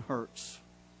 Sin hurts.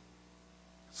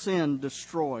 Sin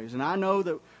destroys. And I know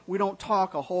that we don't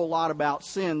talk a whole lot about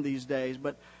sin these days,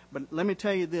 but let me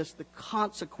tell you this. The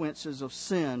consequences of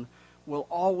sin will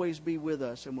always be with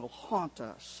us and will haunt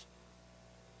us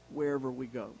wherever we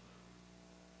go.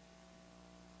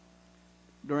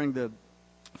 During the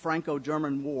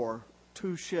Franco-German War,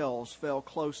 2 shells fell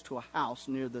close to a house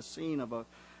near the scene of a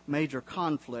major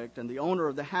conflict, and the owner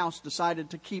of the house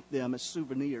decided to keep them as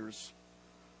souvenirs.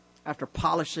 After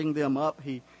polishing them up,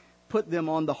 he put them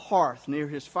on the hearth near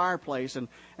his fireplace, and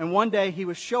one day he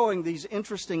was showing these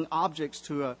interesting objects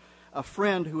to a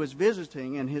friend who was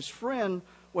visiting, and his friend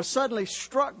was suddenly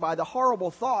struck by the horrible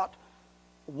thought,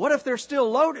 what if they're still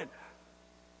loaded?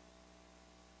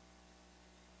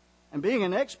 And being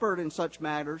an expert in such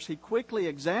matters, he quickly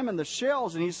examined the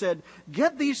shells and he said,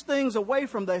 "Get these things away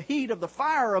from the heat of the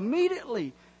fire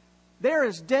immediately. They're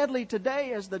as deadly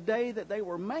today as the day that they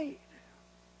were made."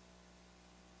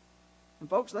 And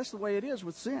folks, that's the way it is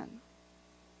with sin.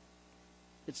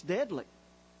 It's deadly.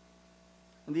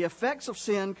 And the effects of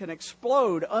sin can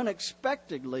explode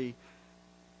unexpectedly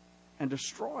and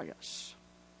destroy us.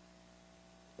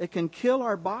 It can kill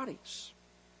our bodies.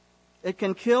 It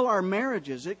can kill our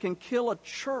marriages. It can kill a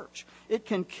church. It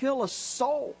can kill a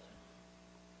soul.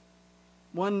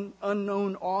 One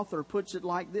unknown author puts it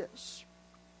like this.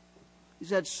 He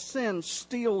said, "Sin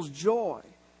steals joy.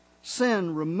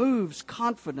 Sin removes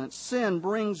confidence. Sin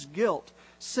brings guilt.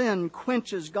 Sin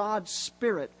quenches God's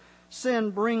Spirit. Sin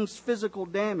brings physical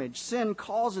damage. Sin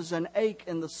causes an ache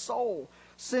in the soul.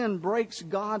 Sin breaks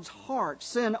God's heart.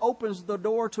 Sin opens the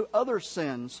door to other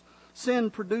sins.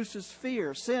 Sin produces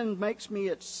fear. Sin makes me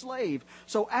its slave."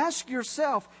 So ask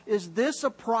yourself, is this a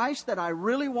price that I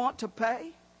really want to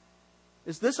pay?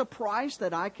 Is this a price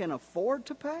that I can afford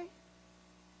to pay?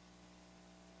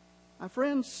 My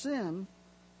friends, sin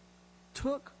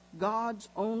took God's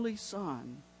only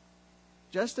Son,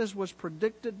 just as was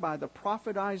predicted by the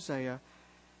prophet Isaiah,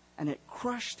 and it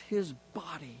crushed his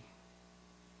body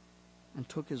and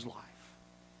took his life.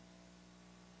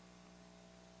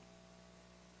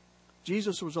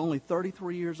 Jesus was only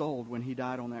 33 years old when he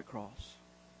died on that cross.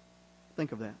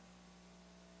 Think of that.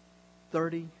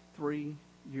 33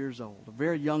 years old. A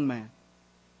very young man.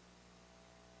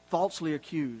 Falsely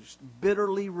accused,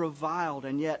 bitterly reviled,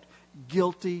 and yet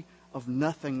guilty of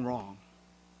nothing wrong.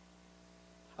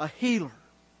 A healer.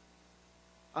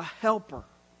 A helper.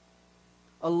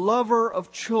 A lover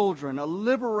of children, a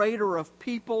liberator of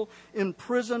people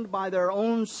imprisoned by their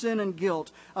own sin and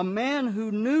guilt. A man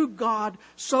who knew God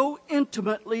so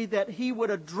intimately that he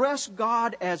would address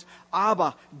God as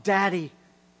Abba, Daddy.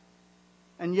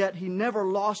 And yet he never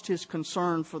lost his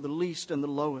concern for the least and the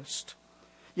lowest.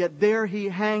 Yet there he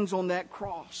hangs on that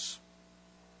cross.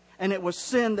 And it was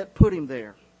sin that put him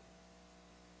there.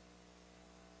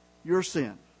 Your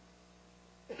sin.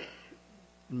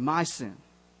 And my sin.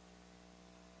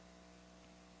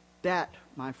 That,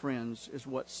 my friends, is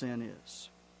what sin is.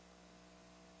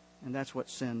 And that's what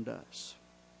sin does.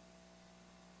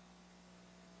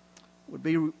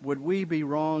 Would we be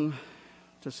wrong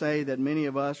to say that many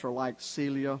of us are like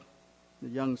Celia, the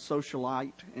young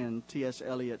socialite in T.S.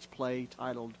 Eliot's play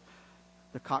titled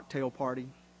The Cocktail Party?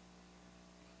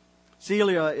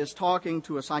 Celia is talking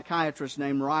to a psychiatrist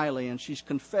named Riley, and she's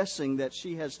confessing that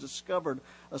she has discovered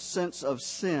a sense of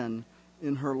sin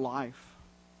in her life.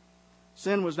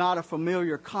 Sin was not a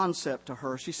familiar concept to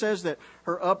her. She says that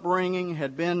her upbringing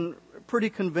had been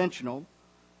pretty conventional.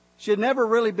 She had never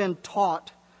really been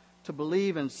taught to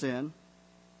believe in sin.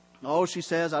 Oh, she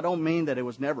says, I don't mean that it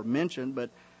was never mentioned,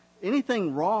 but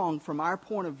anything wrong from our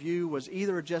point of view was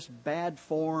either just bad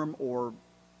form or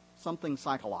something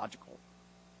psychological.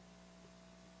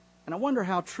 And I wonder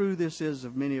how true this is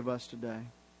of many of us today.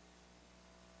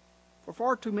 For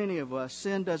far too many of us,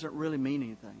 sin doesn't really mean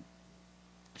anything.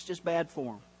 It's just bad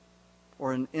form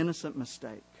or an innocent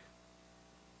mistake.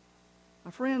 My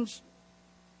friends,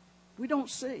 we don't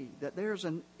see that there's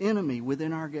an enemy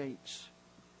within our gates.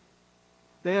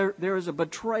 There is a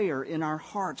betrayer in our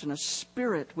hearts and a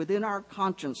spirit within our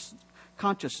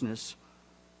consciousness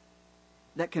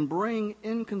that can bring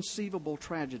inconceivable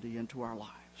tragedy into our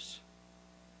lives.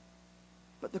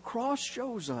 But the cross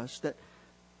shows us that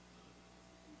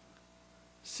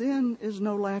sin is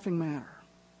no laughing matter.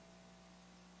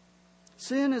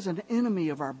 Sin is an enemy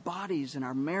of our bodies and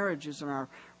our marriages and our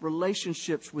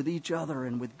relationships with each other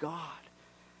and with God.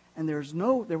 And there was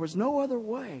no other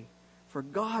way for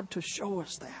God to show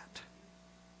us that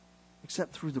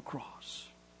except through the cross.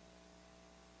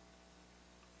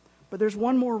 But there's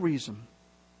one more reason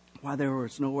why there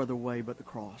was no other way but the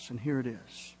cross, and here it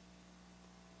is.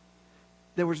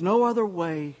 There was no other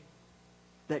way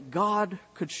that God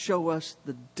could show us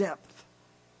the depth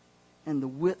and the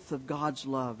width of God's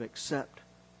love except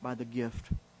by the gift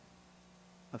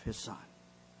of His Son.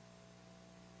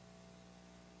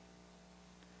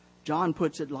 John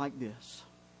puts it like this.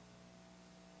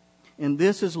 And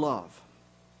this is love.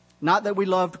 Not that we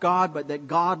loved God, but that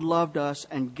God loved us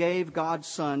and gave God's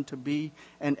Son to be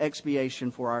an expiation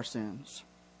for our sins.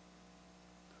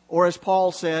 Or as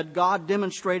Paul said, God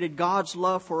demonstrated God's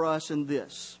love for us in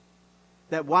this,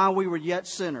 that while we were yet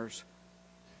sinners,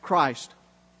 Christ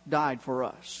died for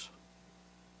us.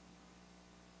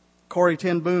 Corrie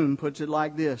ten Boom puts it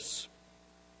like this.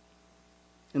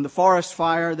 In the forest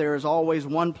fire, there is always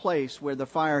one place where the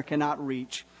fire cannot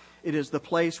reach. It is the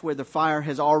place where the fire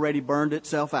has already burned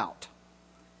itself out.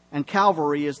 And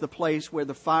Calvary is the place where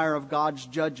the fire of God's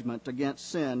judgment against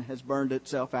sin has burned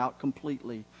itself out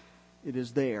completely. It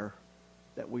is there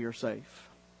that we are safe.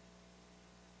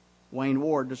 Wayne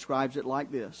Ward describes it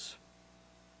like this.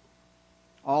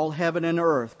 All heaven and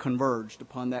earth converged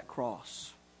upon that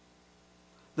cross.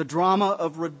 The drama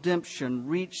of redemption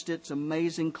reached its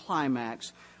amazing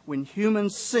climax when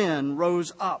human sin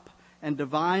rose up and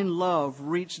divine love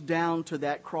reached down to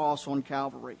that cross on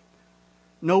Calvary.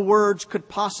 No words could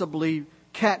possibly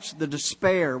catch the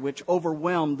despair which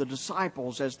overwhelmed the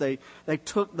disciples as they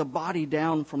took the body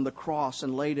down from the cross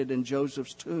and laid it in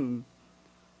Joseph's tomb.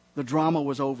 The drama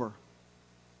was over.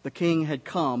 The king had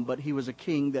come, but he was a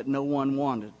king that no one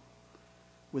wanted.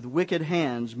 With wicked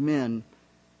hands, men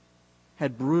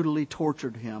had brutally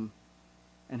tortured him,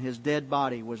 and his dead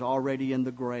body was already in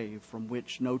the grave from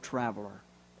which no traveler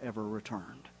ever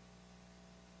returned.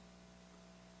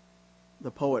 The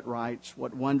poet writes,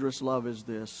 "What wondrous love is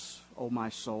this, O my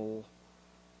soul,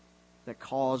 that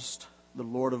caused the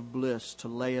Lord of bliss to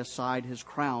lay aside His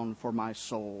crown for my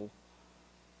soul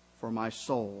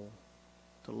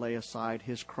to lay aside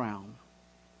His crown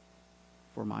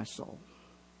for my soul."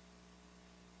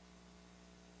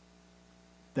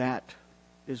 That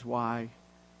is why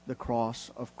the cross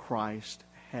of Christ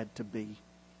had to be.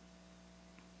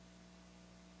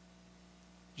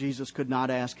 Jesus could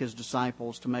not ask His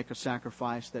disciples to make a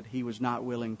sacrifice that He was not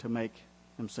willing to make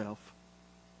Himself.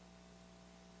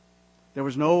 There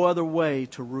was no other way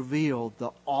to reveal the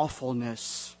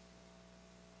awfulness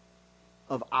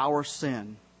of our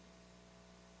sin,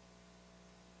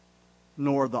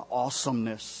 nor the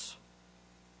awesomeness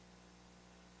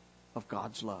of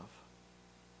God's love.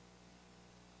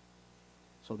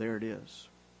 So there it is.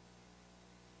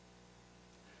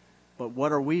 But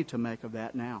what are we to make of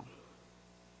that now?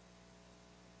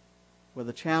 Well,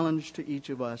 the challenge to each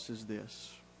of us is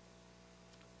this: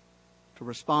 to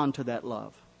respond to that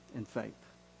love in faith,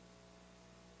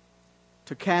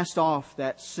 to cast off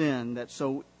that sin that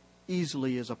so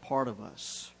easily is a part of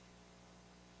us.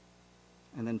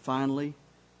 And then finally,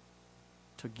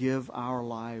 to give our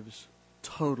lives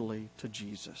totally to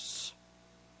Jesus,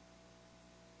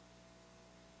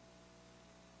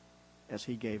 as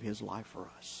He gave His life for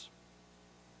us.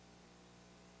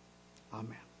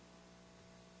 Amen.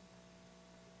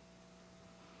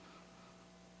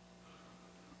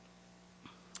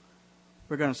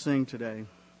 We're going to sing today.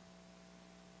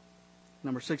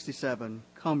 Number 67,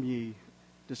 Come Ye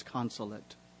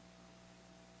Disconsolate.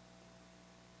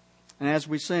 And as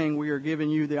we sing, we are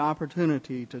giving you the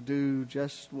opportunity to do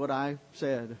just what I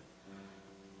said,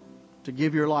 to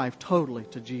give your life totally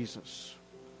to Jesus,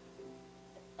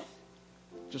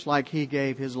 just like He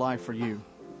gave His life for you.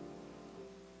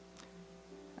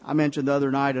 I mentioned the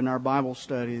other night in our Bible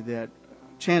study that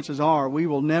chances are we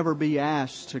will never be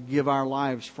asked to give our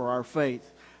lives for our faith,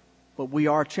 but we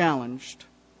are challenged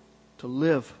to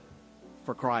live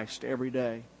for Christ every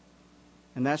day.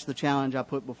 And that's the challenge I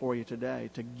put before you today,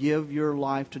 to give your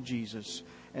life to Jesus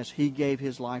as He gave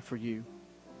His life for you.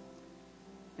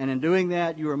 And in doing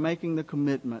that, you are making the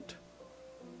commitment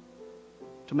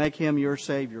to make Him your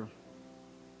Savior.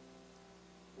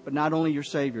 But not only your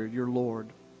Savior, your Lord.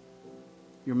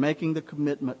 You're making the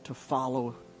commitment to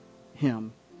follow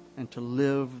Him and to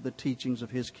live the teachings of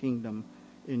His kingdom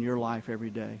in your life every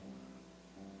day.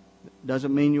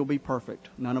 Doesn't mean you'll be perfect.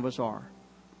 None of us are.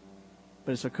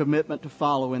 But it's a commitment to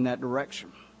follow in that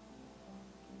direction.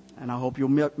 And I hope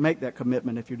you'll make that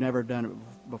commitment if you've never done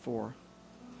it before.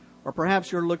 Or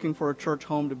perhaps you're looking for a church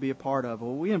home to be a part of.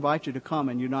 Well, we invite you to come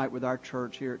and unite with our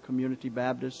church here at Community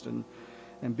Baptist and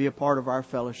be a part of our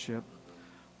fellowship.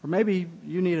 Or maybe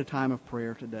you need a time of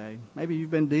prayer today. Maybe you've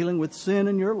been dealing with sin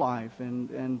in your life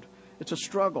and it's a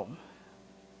struggle.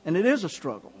 And it is a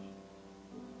struggle.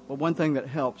 But one thing that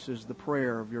helps is the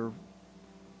prayer of your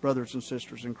brothers and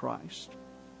sisters in Christ.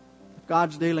 If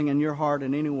God's dealing in your heart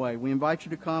in any way, we invite you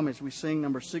to come as we sing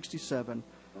number 67,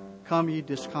 Come Ye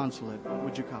Disconsolate.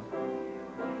 Would you come?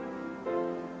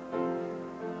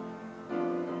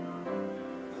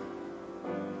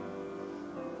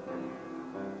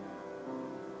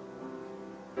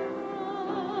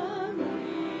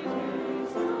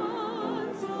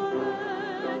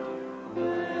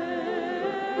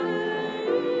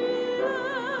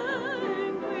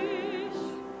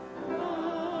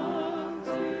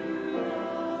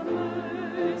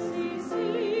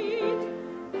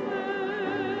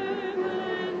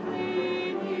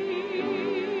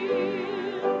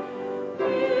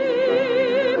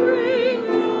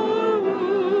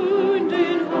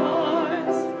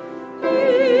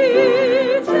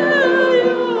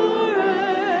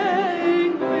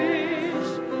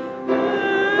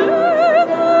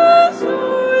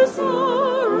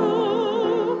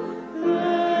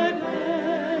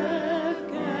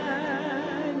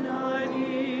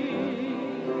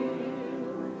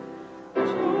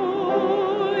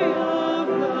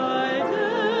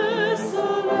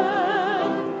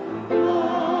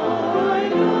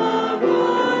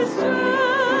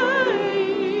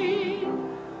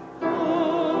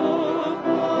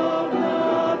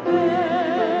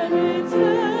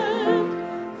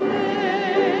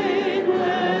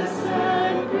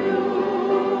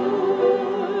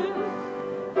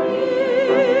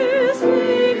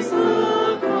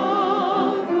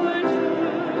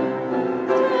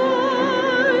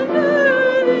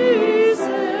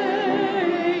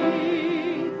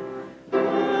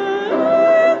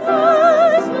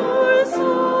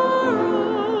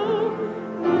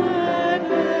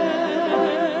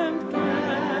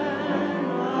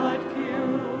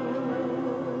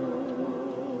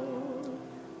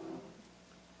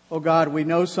 Oh God, we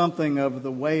know something of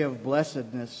the way of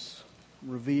blessedness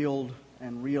revealed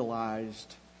and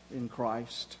realized in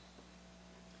Christ.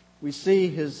 We see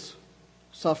His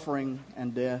suffering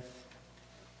and death.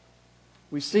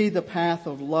 We see the path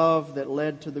of love that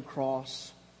led to the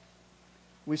cross.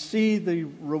 We see the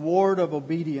reward of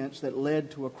obedience that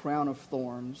led to a crown of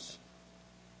thorns.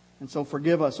 And so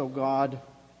forgive us, O God,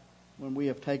 when we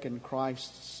have taken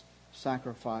Christ's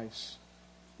sacrifice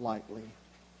lightly.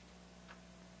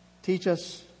 Teach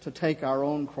us to take our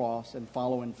own cross and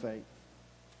follow in faith.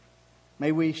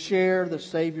 May we share the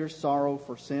Savior's sorrow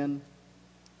for sin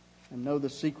and know the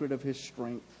secret of His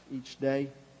strength each day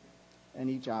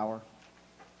and each hour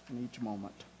and each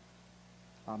moment.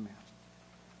 Amen.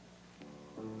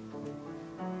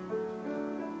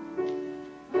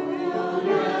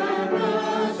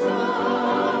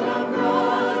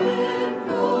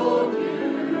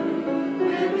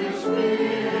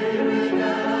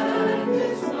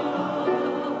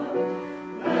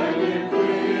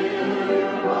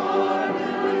 Heart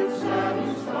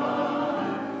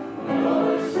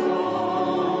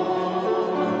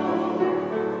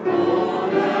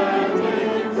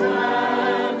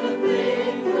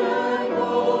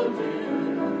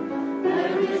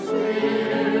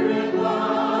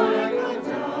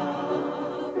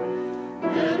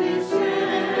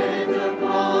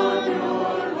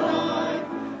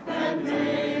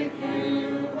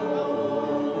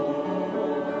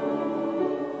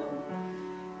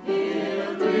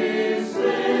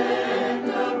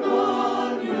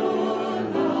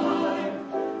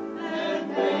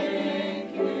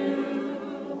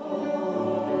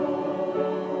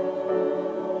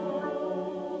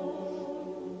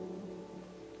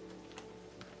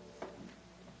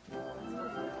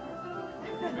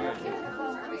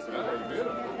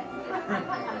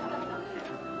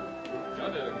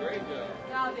Y'all did a great job.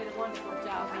 Y'all did a wonderful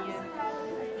job, Ian.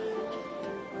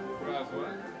 Guys,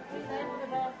 what?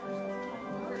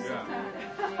 Yeah.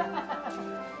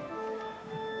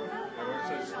 They weren't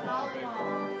such small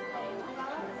people.